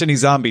don't watch any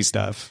zombie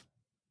stuff.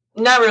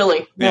 Not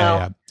really. No.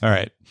 Yeah. All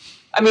right.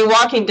 I mean,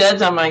 Walking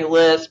Dead's on my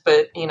list,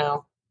 but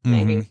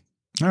maybe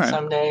all right.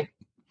 someday.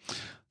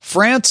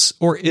 France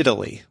or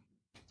Italy?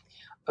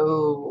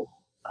 Oh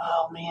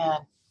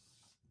man.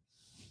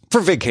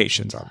 For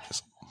vacations,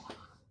 obviously.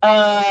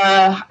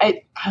 I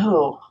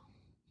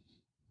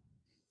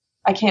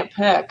can't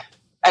pick.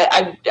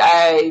 I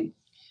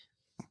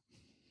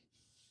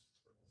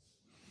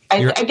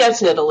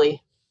guess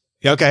Italy.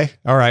 Okay.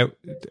 All right.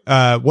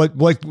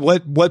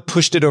 What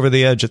pushed it over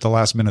the edge at the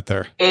last minute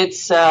there?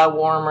 It's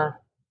warmer.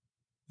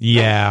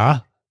 Yeah.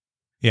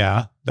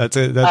 That's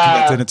it.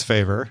 That's in its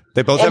favor.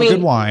 They both have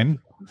good wine.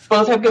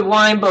 Both have good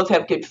wine. Both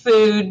have good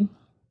food.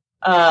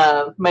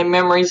 My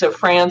memories of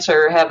France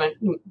are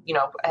having,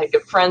 I had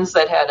good friends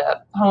that had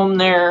a home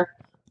there.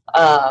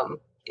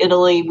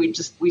 Italy,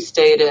 we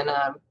stayed in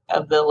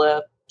a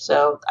villa,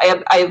 so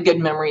I have good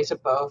memories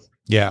of both.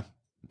 Yeah,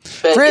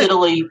 but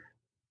Italy,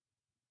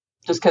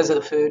 just because of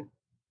the food.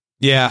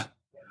 Yeah,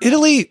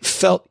 Italy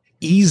felt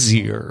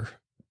easier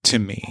to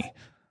me.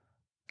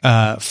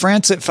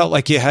 France, it felt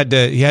like you had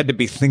to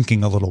be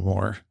thinking a little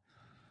more.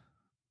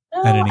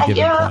 At any given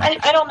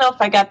point. I don't know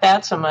if I got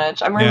that so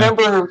much. I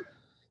remember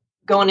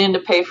going in to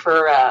pay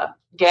for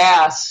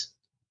gas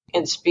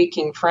and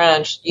speaking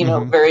French,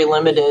 very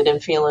limited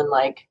and feeling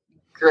like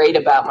great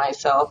about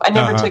myself. I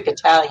never took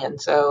Italian,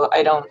 so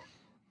I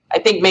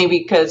think maybe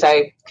because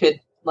I could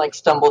like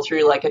stumble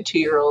through like a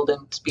 2-year-old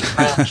and speak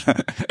French.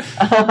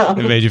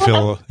 It made you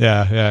feel,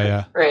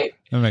 yeah. Right.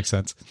 That makes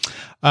sense.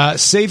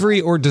 Savory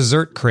or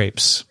dessert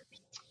crepes?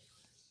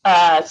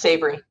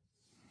 Savory.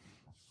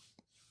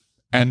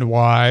 And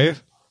why?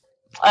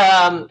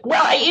 Well,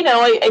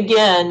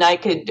 again, I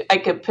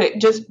could pick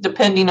just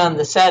depending on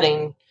the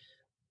setting,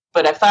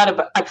 but I've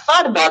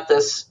thought about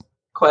this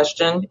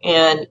question,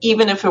 and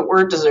even if it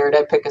were dessert,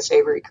 I'd pick a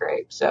savory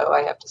crepe. So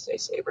I have to say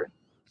savory.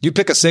 You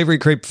pick a savory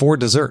crepe for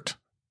dessert?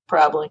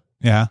 Probably.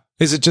 Yeah.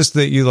 Is it just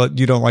that you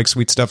don't like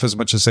sweet stuff as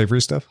much as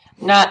savory stuff?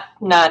 Not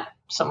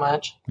so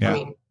much. Yeah. I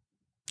mean,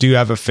 do you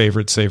have a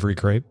favorite savory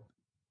crepe?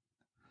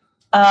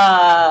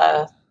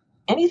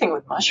 Anything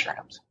with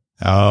mushrooms.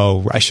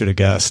 Oh, I should have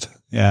guessed.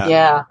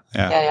 Yeah.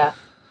 Yeah.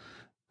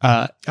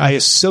 I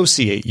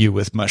associate you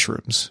with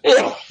mushrooms.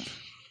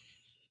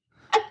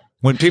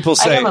 When people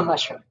say, I am a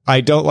mushroom.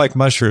 I don't like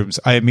mushrooms,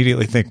 I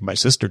immediately think my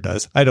sister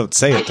does. I don't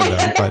say it to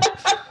them, but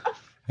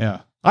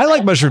yeah. I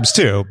like mushrooms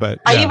too, but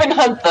yeah. I even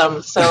hunt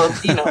them. So,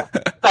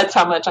 that's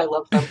how much I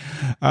love them.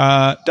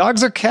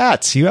 Dogs or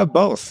cats? You have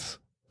both.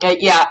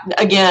 Yeah.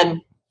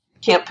 Again,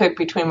 can't pick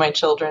between my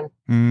children.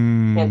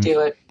 Can't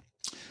do it.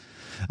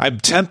 I'm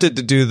tempted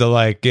to do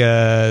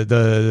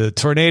the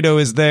tornado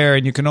is there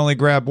and you can only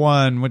grab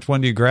one. Which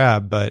one do you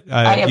grab? But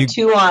I have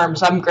 2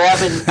 arms. I'm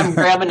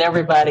grabbing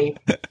everybody.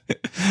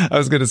 I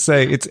was going to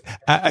say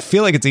I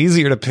feel like it's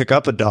easier to pick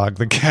up a dog.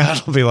 The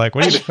cat will be like,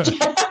 what are you doing?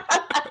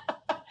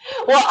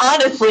 Well,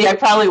 honestly, I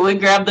probably would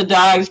grab the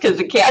dogs because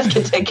the cats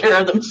can take care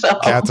of themselves.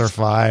 Cats are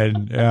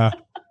fine. Yeah.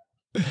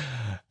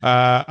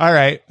 All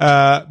right.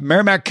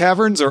 Merrimack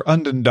Caverns or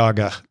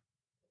Onondaga?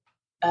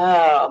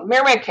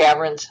 Merrimack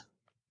Caverns.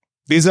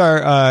 These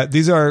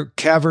are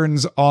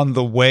caverns on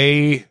the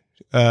way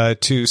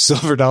to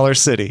Silver Dollar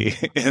City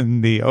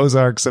in the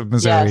Ozarks of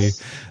Missouri.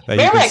 Yes.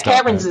 Merrimack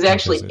Caverns is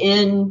actually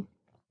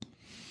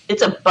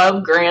it's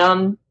above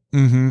ground.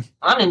 Mm-hmm.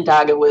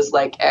 Onondaga was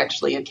like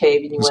actually a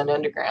cave and you went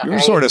underground. You were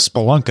right? sort of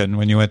spelunking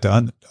when you went to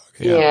Onondaga.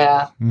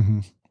 Yeah.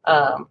 Mm-hmm.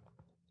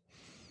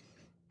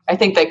 I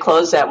think they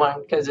closed that one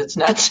because it's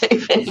not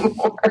safe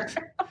anymore.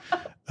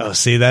 Oh,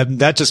 see,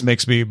 that just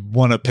makes me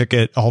want to pick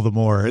it all the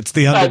more. It's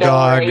the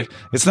underdog. Right?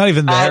 It's not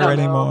even there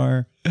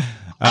anymore.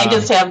 I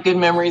just have good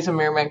memories of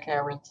Merrimack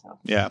Caverns. So.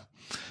 Yeah.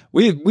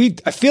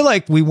 I feel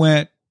like we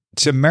went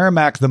to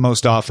Merrimack the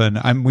most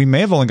often. We may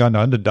have only gone to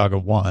Onondaga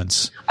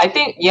once. I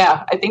think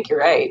you're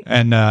right.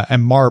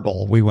 And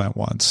Marble, we went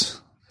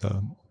once.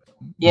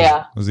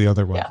 Was the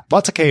other one. Yeah.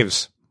 Lots of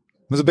caves.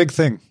 It was a big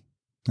thing.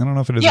 I don't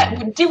know if it is. Yeah.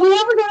 Did we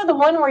ever go to the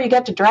one where you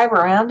got to drive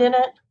around in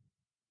it?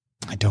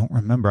 I don't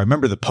remember. I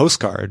remember the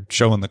postcard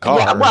showing the car.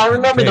 Yeah, well, I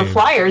remember the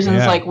flyers, and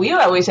it's like, we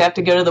always have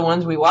to go to the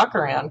ones we walk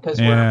around because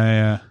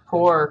we're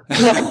poor.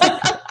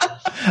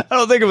 I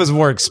don't think it was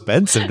more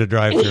expensive to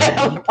drive through.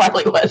 Yeah, it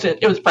probably wasn't.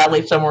 It was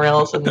probably somewhere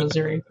else in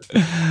Missouri.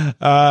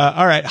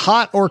 All right.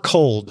 Hot or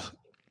cold?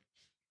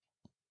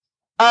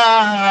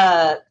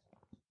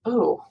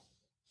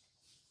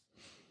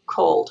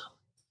 Cold.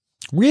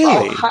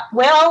 Really?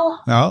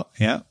 Well. Oh,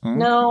 yeah. Mm-hmm.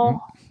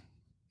 No.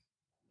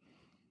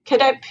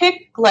 Could I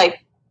pick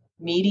like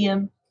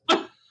medium?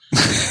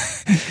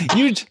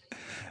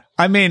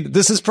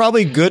 This is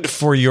probably good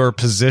for your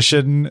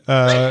position,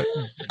 but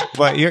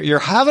you're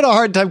having a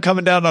hard time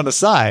coming down on a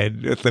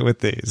side with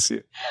these.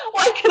 Well,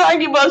 I can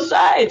argue both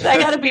sides. I've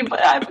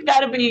got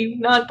to be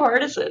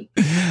nonpartisan.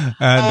 And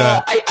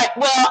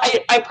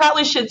I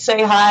probably should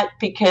say hot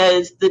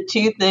because the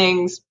two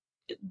things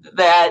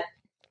that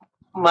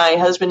my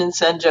husband and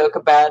son joke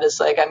about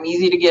is like I'm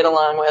easy to get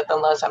along with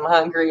unless I'm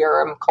hungry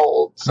or I'm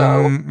cold.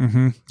 So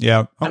yeah,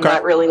 okay. I'm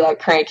not really that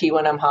cranky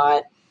when I'm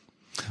hot.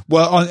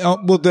 Well,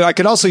 I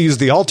could also use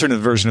the alternate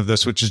version of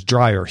this, which is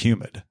dry or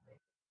humid.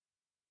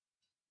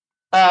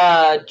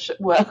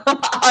 Well,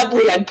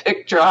 oddly, I'd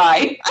pick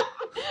dry,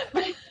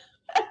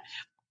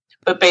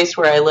 but based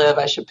where I live,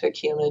 I should pick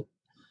humid.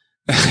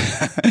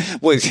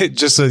 Well,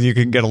 just so you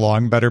can get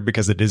along better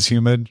because it is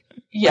humid.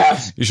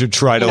 Yes. You should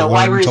try to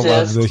learn to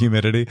love the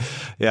humidity.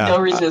 Yeah. No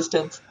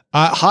resistance.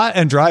 Hot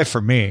and dry for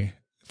me,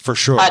 for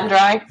sure. Hot and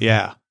dry?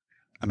 Yeah.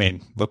 I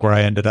mean, look where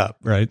I ended up,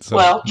 right?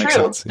 So true.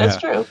 Sense. That's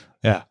true.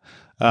 Yeah.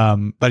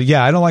 But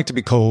yeah, I don't like to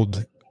be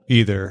cold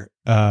either.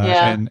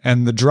 And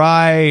the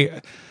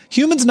dry,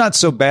 humid's not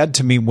so bad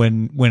to me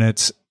when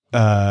it's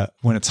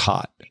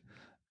hot.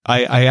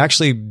 I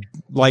actually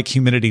like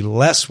humidity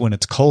less when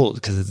it's cold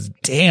because it's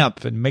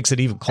damp and makes it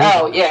even colder.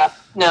 Oh, yeah.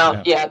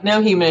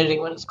 No humidity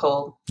when it's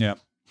cold. Yeah.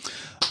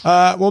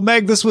 Well,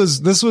 Meg, this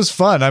was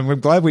fun. I'm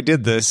glad we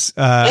did this.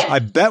 I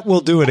bet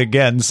we'll do it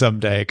again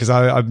someday because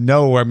I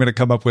know I'm going to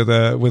come up with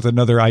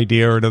another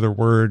idea or another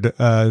word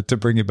to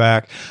bring you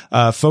back.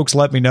 Folks,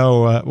 let me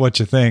know what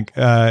you think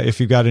if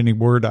you got any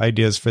word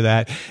ideas for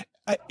that.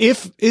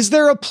 Is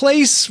there a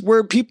place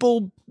where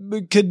people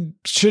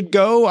should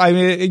go? I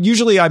mean,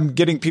 usually I'm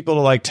getting people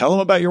to like tell them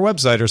about your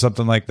website or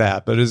something like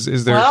that. But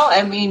is there? Well,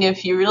 I mean,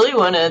 if you really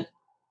want to,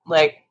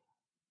 like,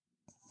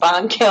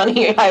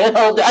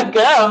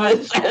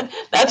 bondcountyil.gov,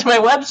 that's my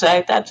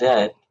website. That's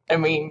it. I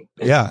mean,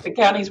 it's the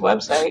county's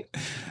website.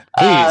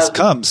 Please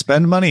come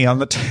spend money on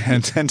the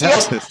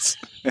antacids.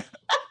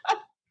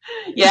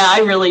 Yeah,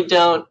 I really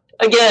don't.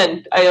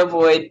 Again, I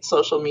avoid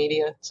social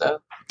media.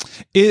 So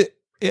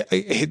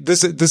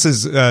this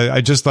is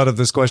I just thought of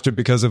this question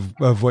because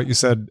of what you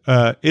said.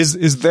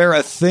 Is there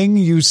a thing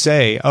you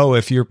say? Oh,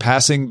 if you're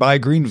passing by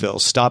Greenville,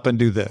 stop and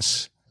do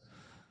this.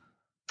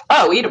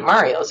 Oh, eat at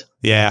Mario's.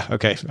 Yeah.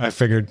 Okay. I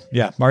figured.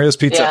 Yeah. Mario's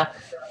Pizza.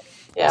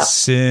 Yeah.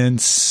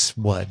 Since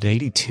what?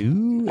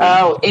 82?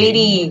 Oh,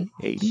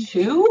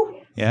 82?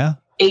 Yeah.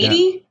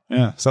 80?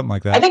 Yeah. Something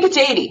like that. I think it's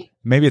 80.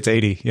 Maybe it's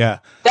 80. Yeah.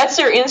 That's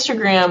their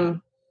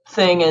Instagram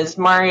thing is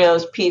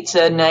Mario's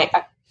Pizza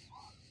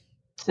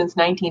since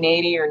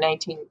 1980 or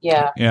 19.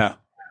 Yeah. Yeah.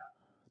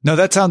 No,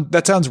 that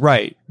sounds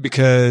right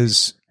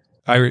because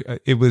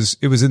it was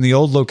in the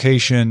old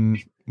location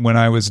when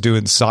I was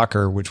doing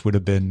soccer, which would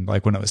have been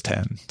like when I was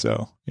 10.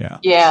 So yeah.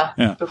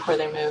 Before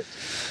they moved.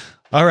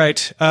 All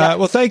right.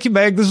 Well, thank you,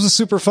 Meg. This was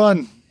super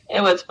fun.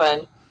 It was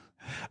fun.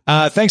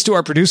 Thanks to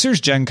our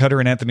producers, Jen Cutter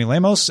and Anthony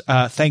Lemos.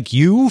 Thank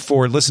you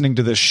for listening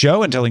to this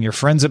show and telling your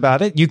friends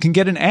about it. You can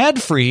get an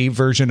ad-free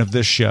version of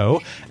this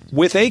show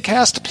with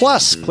Acast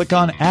Plus. Click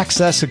on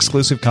Access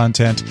Exclusive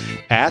Content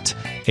at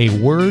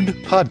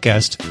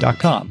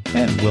awordpodcast.com,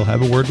 and we'll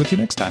have a word with you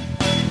next time.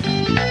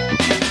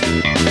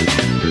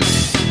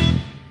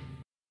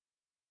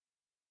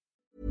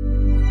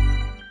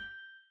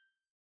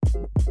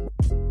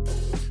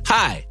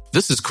 Hi,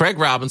 this is Craig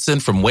Robinson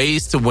from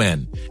Ways to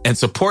Win, and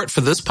support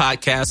for this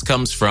podcast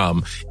comes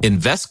from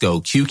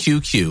Invesco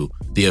QQQ,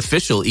 the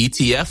official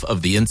ETF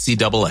of the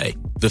NCAA.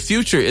 The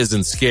future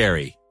isn't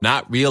scary.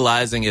 Not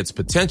realizing its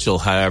potential,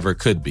 however,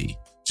 could be.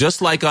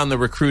 Just like on the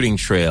recruiting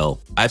trail,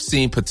 I've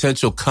seen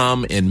potential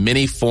come in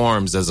many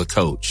forms as a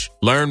coach.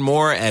 Learn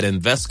more at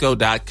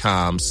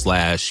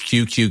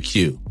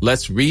Invesco.com/QQQ.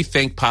 Let's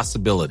rethink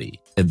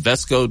possibility.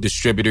 Invesco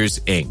Distributors,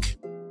 Inc.